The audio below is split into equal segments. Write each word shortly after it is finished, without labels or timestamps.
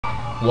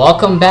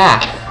Welcome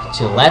back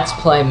to Let's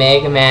Play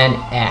Mega Man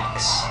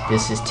X.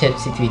 This is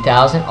Tipsy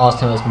 3000,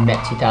 also known as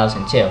Met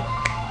 2002.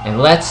 And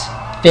let's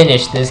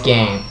finish this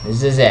game.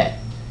 This is it.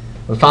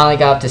 We finally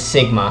got up to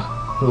Sigma.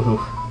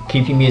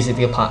 Creepy music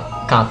to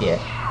accompany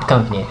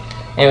it.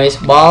 Anyways,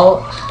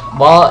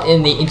 while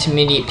in the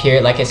intermediate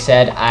period, like I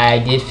said, I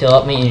did fill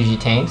up my energy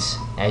tanks,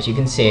 as you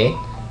can see.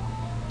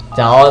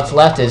 Now all that's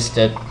left is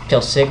to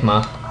kill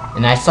Sigma.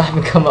 And I still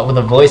haven't come up with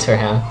a voice for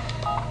him.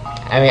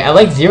 I mean, I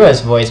like Zero's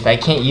voice, but I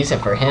can't use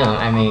it for him.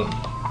 I mean,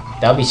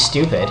 that would be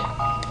stupid.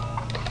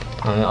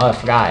 Oh, I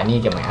forgot. I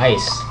need to get my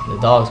ice. The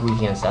dog's weak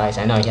against ice.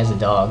 I know, he has a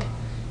dog.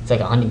 It's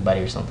like a hunting buddy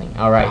or something.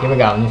 Alright, here we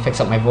go. Let me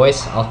fix up my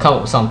voice. I'll come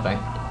up with something.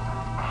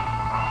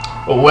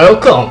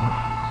 Welcome!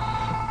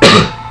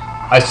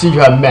 I see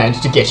you have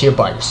managed to get here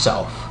by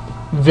yourself.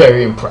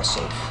 Very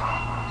impressive.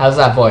 How's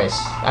that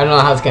voice? I don't know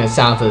how it's going to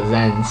sound to the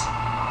ends.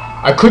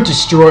 I could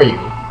destroy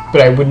you,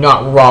 but I would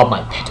not rob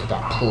my pet of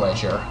that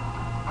pleasure.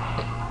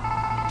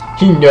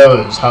 He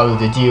knows how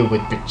to deal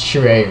with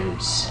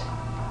betrayers.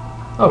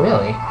 Oh,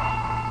 really?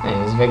 Hey,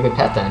 he's a very good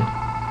pet then.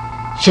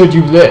 Should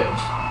you live,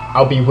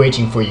 I'll be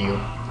waiting for you.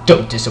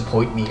 Don't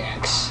disappoint me,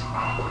 X.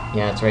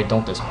 Yeah, that's right.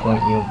 Don't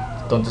disappoint you.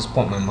 Don't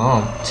disappoint my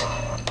mom.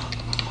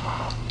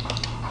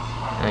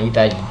 Eat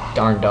that, you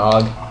darn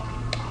dog.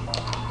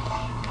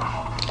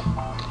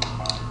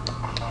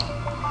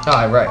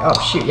 Oh, right. Oh,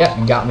 shoot. Yep,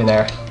 you got me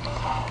there.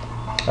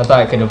 I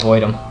thought I could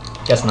avoid him.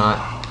 Guess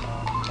not.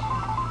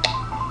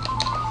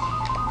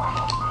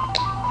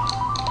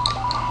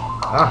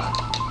 Ah,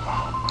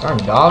 darn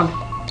dog.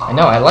 I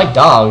know, I like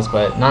dogs,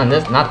 but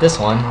not this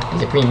one.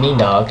 He's a pretty mean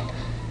dog.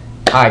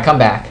 Alright, come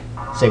back.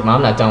 Sigma,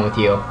 I'm not done with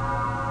you.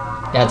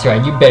 That's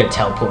right, you better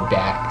teleport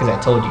back, because I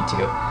told you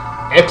to.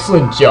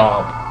 Excellent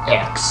job,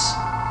 X.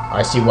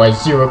 I see why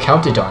Zero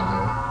counted on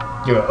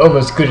you. You're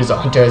almost good as a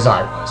hunter as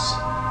I was.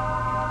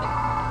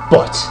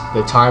 But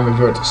the time of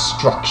your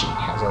destruction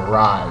has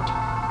arrived.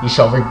 You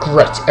shall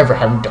regret ever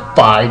having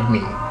defied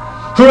me.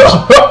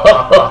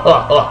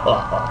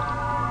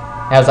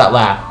 How's that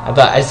laugh? I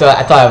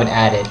thought I would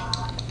add it,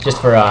 just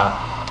for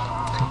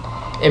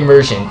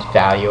immersion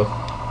value.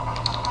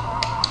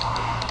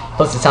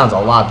 Plus, it sounds a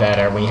lot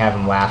better when you have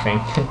him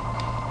laughing.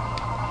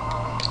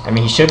 I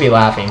mean, he should be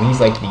laughing. He's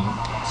like the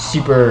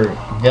super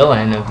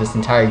villain of this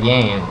entire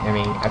game. I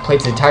mean, I played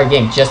this entire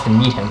game just to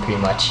meet him,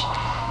 pretty much.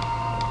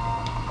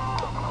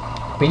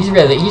 But he's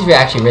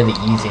actually really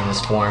easy in this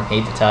form.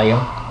 Hate to tell you,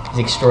 he's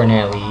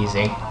extraordinarily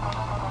easy.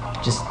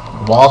 Just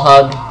wall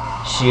hug,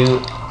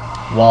 shoot,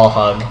 wall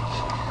hug.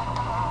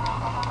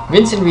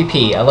 Rinse and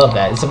repeat. I love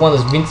that. It's one of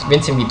those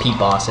rinse and repeat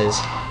bosses.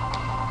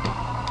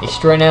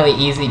 Extraordinarily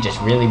easy,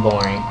 just really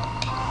boring.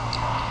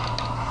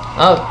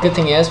 Oh, good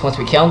thing is, once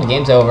we kill him, the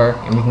game's over,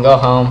 and we can go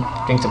home,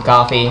 drink some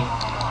coffee,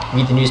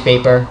 read the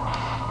newspaper,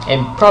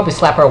 and probably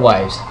slap our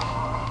wives.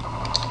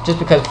 Just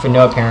because, for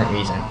no apparent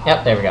reason.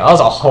 Yep, there we go. That was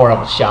a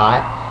horrible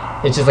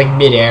shot. It's just like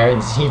midair,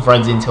 and he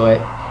runs into it.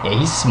 Yeah,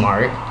 he's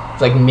smart.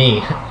 It's like me.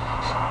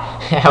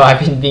 How I've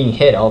been being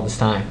hit all this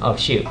time. Oh,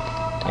 shoot.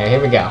 Alright, here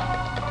we go.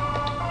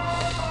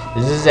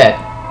 This is it.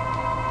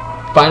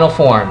 Final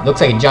form. Looks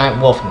like a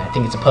giant wolf, and I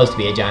think it's supposed to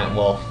be a giant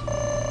wolf.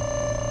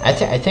 I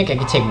think I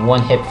could take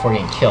one hit before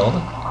getting killed.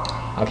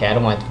 Okay, I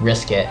don't want to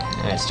risk it.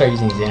 Alright, start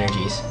using these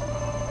energies.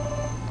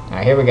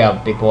 Alright, here we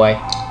go, big boy.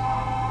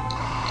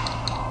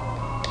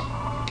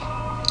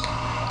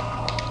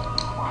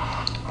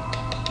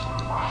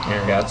 There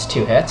we go, it's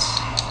 2 hits.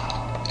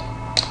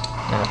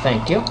 No,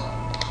 thank you.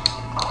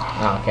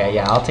 Okay,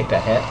 yeah, I'll take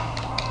that hit.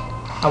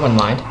 I wouldn't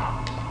mind.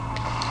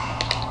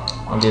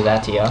 I'll do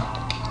that to you.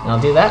 And I'll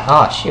do that.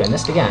 Oh, shoot, I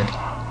missed again.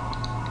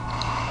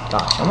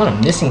 Gosh, I'm on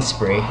a missing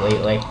spree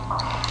lately.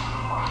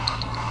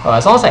 Oh,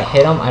 as long as I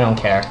hit him, I don't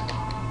care.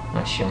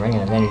 Oh, shoot, I'm running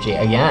out of energy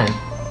again.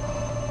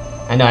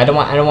 I know, I don't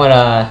want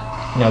to,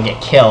 you know,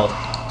 get killed.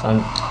 So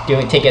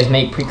I'm take as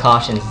many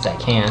precautions as I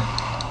can.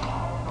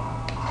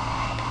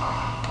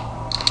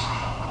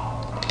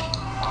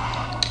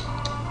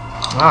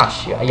 Ah,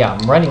 shoot, yeah,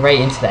 I'm running right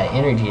into that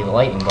energy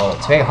lightning bolt.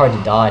 It's very hard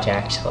to dodge,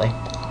 actually.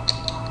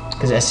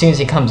 Because as soon as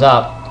he comes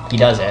up, he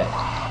does it.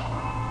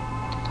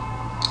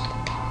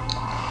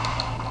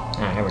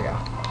 Alright, here we go.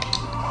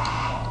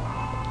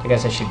 I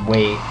guess I should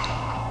wait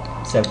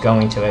instead of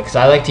going to it, because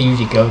I like to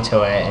usually go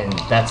to it, and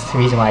that's the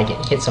reason why I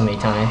get hit so many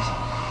times.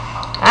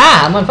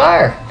 Ah, I'm on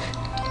fire!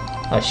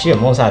 Oh shoot,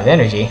 I'm almost out of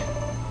energy.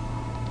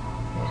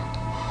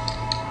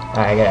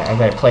 Alright, I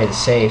gotta play it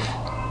safe.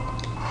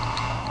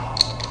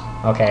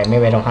 Okay,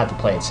 maybe I don't have to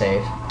play it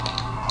safe.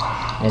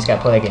 I just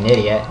gotta play like an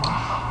idiot.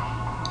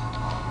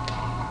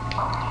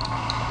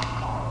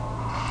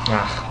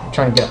 Ah, I'm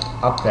trying to get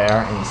up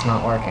there, and it's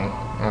not working.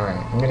 Alright,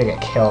 I'm gonna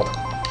get killed.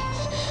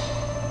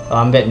 Oh,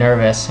 I'm a bit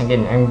nervous. I'm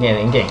getting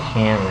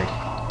hammered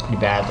pretty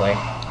badly.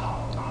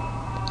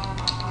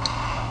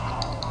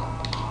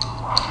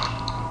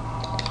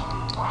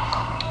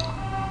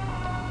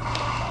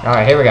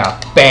 Alright, here we go.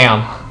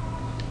 Bam!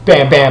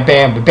 Bam bam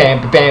bam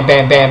bam bam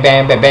bam bam bam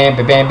bam bam bam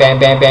bam bam bam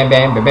bam bam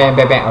bam bam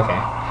bam bam. Okay,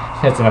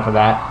 that's enough of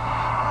that.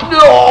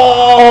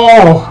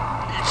 No!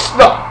 It's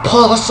not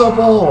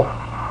possible!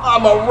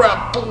 I'm a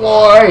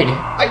Reploid!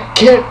 I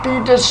can't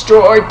be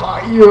destroyed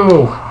by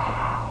you!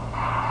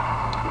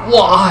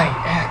 Why,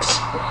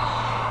 X?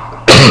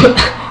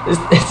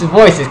 His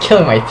voice is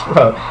killing my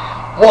throat.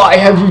 Why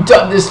have you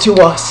done this to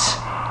us?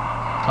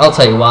 I'll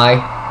tell you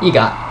why.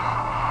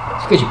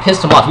 It's because you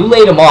pissed him off. You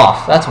laid him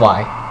off. That's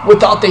why.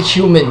 Without the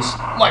humans,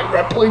 my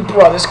Reploid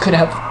brothers could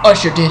have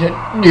ushered in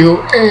a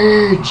new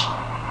age.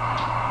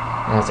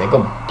 And I was like,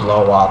 go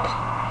blow up.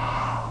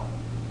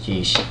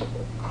 Jeez.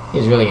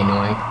 He's really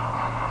annoying.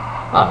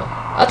 Oh,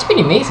 that's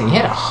pretty amazing. He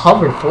had a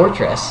hovered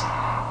fortress.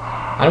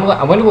 I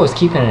wonder what was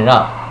keeping it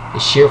up. The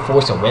sheer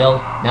force of will.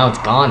 Now it's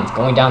gone. It's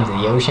going down to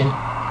the ocean.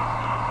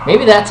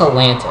 Maybe that's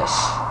Atlantis.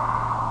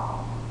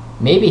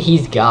 Maybe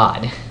he's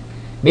God.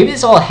 Maybe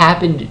this all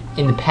happened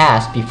in the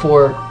past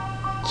before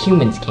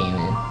humans came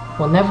in.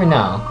 We'll never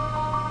know.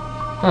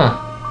 Huh.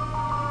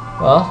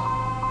 Well.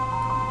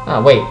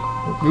 Oh, wait.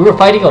 We were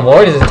fighting a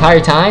war this entire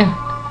time?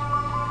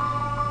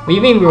 What do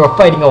you mean we were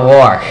fighting a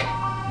war?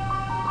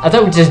 I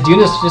thought we were just doing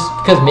this just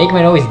because Mega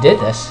Man always did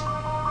this.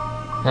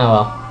 Oh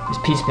well. His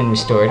peace has been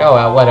restored. Oh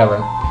well, whatever.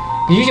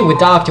 Because usually with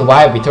Dr.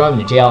 Wyatt, we throw him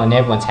to jail and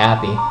everyone's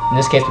happy. In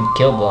this case, we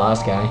killed the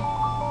last guy.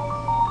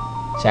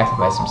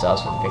 Sacrifice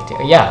themselves for the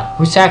victory. Yeah,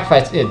 who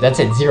sacrificed it? That's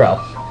it, Zero.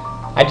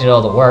 I did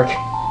all the work.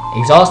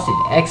 Exhausted,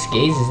 X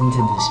gazes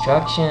into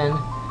destruction.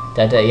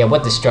 Yeah,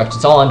 what destruction?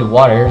 It's all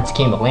underwater. It's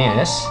King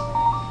Atlantis.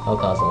 All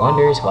cause of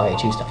wonders. Why I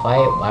choose to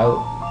fight? Why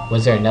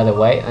was there another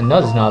way? No,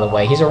 there's no other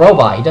way. He's a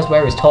robot. He does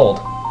whatever he's told.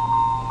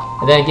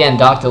 And then again,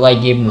 Dr. Light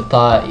gave him the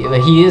thought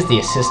that he is the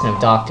assistant of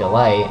Dr.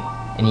 Light,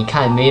 and he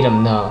kind of made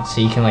him know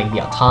so he can like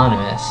be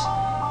autonomous.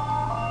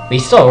 But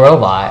he's still a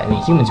robot. I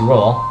mean, humans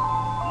rule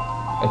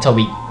until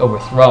we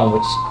overthrow him,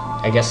 which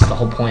I guess is the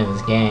whole point of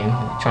this game.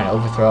 Trying to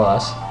overthrow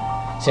us.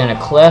 So on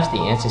a cliff, the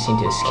answers seem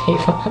to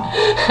escape.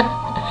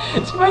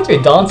 This reminds me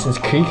of Dawson's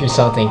Creek or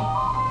something.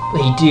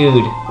 Hey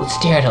dude, let's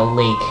stare at a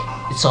lake.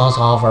 It solves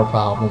all of our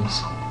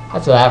problems.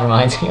 That's what that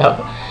reminds me of.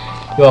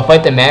 You wanna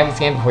fight the Mavericks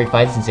game before he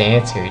finds his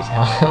answers.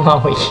 How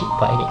long will he keep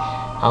fighting?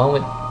 How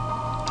long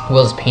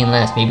will his pain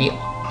last? Maybe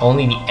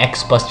only the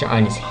X-Buster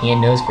on his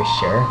hand knows for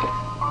sure.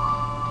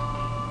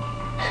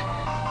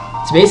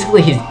 So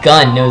basically his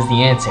gun knows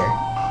the answer.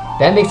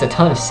 That makes a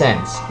ton of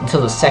sense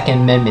until the Second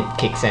Amendment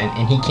kicks in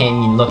and he can't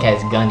even look at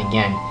his gun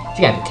again.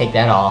 He's gonna have to take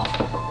that off.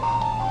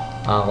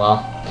 Oh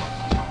well.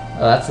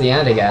 Well, that's the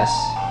end, I guess.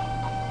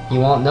 He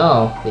won't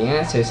know the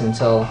answers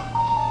until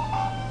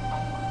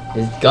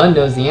his gun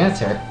knows the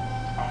answer.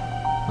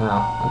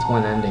 Wow, that's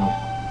one ending.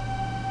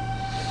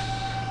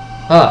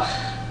 Oh,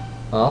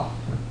 well,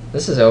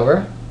 this is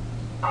over.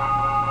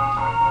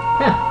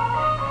 Yeah.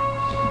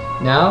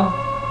 Now,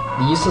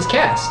 the useless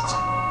cast.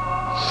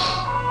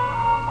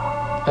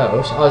 Oh,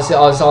 it's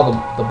all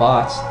the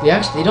bots.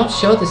 They don't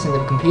show this in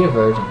the computer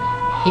version.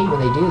 I hate when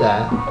they do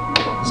that.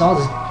 It's all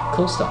this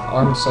cool stuff.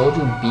 Armed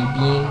Soldier,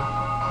 B-Beam,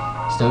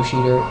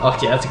 Snowshooter. Oh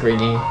yeah, that's a great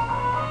name.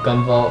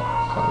 Gunvolt,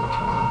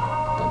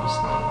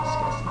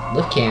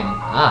 Lift Cannon.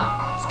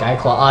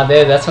 Skyclaw.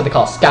 That's what they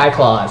call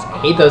Skyclaws. I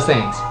hate those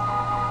things.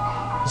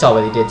 You saw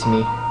what they did to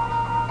me.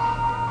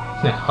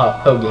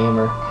 Ho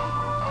Gamer.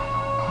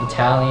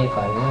 Battalion,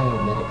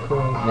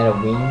 Meta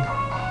Wing,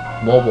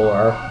 Mobile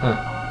R.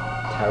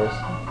 Towers.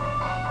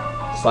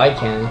 Slide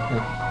Cannon.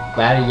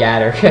 Ladder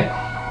Yatter.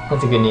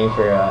 That's a good name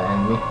for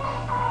enemy.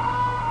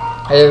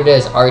 There it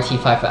is,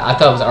 RT55. I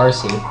thought it was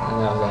RC.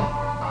 And that was a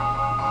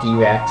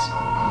D-Rex.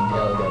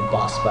 The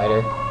boss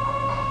spider.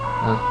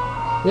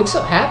 He looks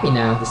so happy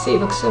now. The save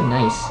looks so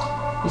nice.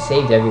 He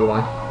saved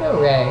everyone.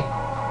 Hooray.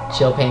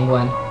 Chill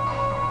Penguin.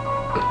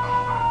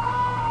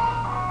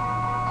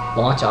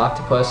 Launch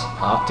Octopus.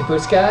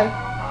 Octopus guy?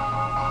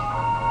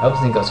 I hope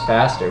this thing goes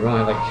faster. We only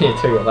have like a minute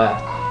to your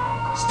left.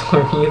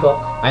 Storm Eagle.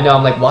 I know,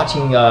 I'm like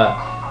watching the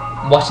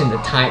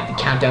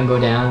countdown go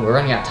down. We're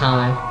running out of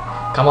time.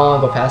 Come on,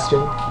 go faster.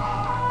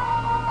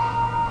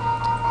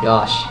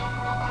 Gosh.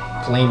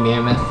 Flame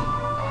Mammoth.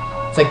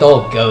 It's like the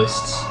old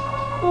ghosts.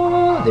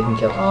 Oh, they've been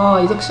killed. Oh,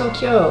 you look so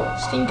cute.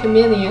 Steam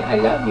Chameleon, I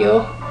love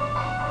you.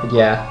 But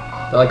yeah,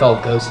 they're like all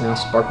ghosts now.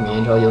 Spark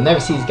Mandrill. You'll never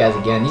see these guys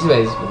again. These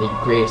guys were the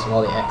greatest of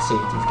all the X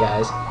series, these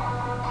guys.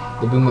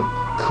 The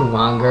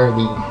Boomakuwanger,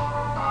 the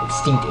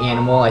extinct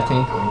animal, I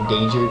think, or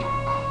endangered.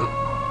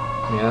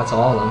 Yeah, that's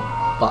all of them.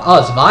 But, oh,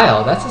 it's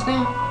Vile. That's his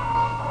name?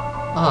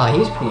 Oh, he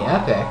was pretty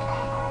epic.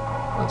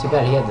 Well, too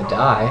bad he had to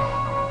die.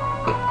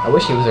 I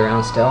wish he was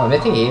around still. I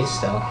think he is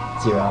still.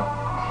 Zero.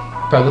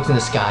 Probably looks in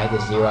the sky.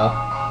 There's Zero.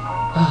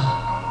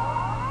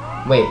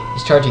 Wait,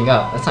 he's charging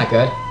up. That's not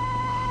good.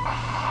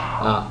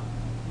 Oh.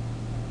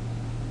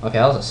 Okay,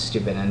 that was a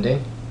stupid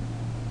ending.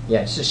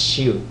 Yeah, just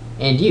shoot.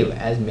 And you,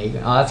 as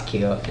Megan. Oh, that's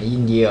cute.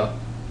 And you.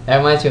 That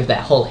reminds me of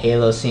that whole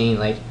Halo scene.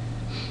 Like,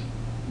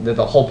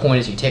 the whole point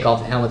is you take off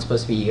the helmet, it's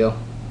supposed to be you.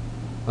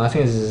 Well, I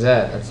think this is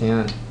it. That's the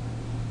end.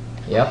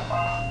 Yep.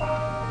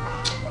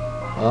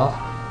 Well,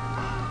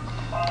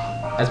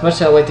 as much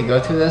as I like to go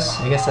through this,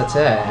 I guess that's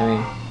it. I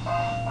mean,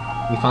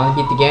 we finally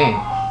beat the game.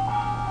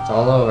 It's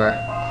all over.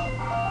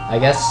 I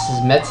guess this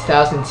is Met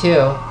 2002,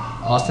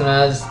 also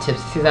known as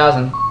Tips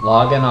 2000,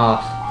 logging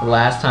off. for the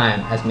last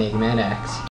time as Mega Man X.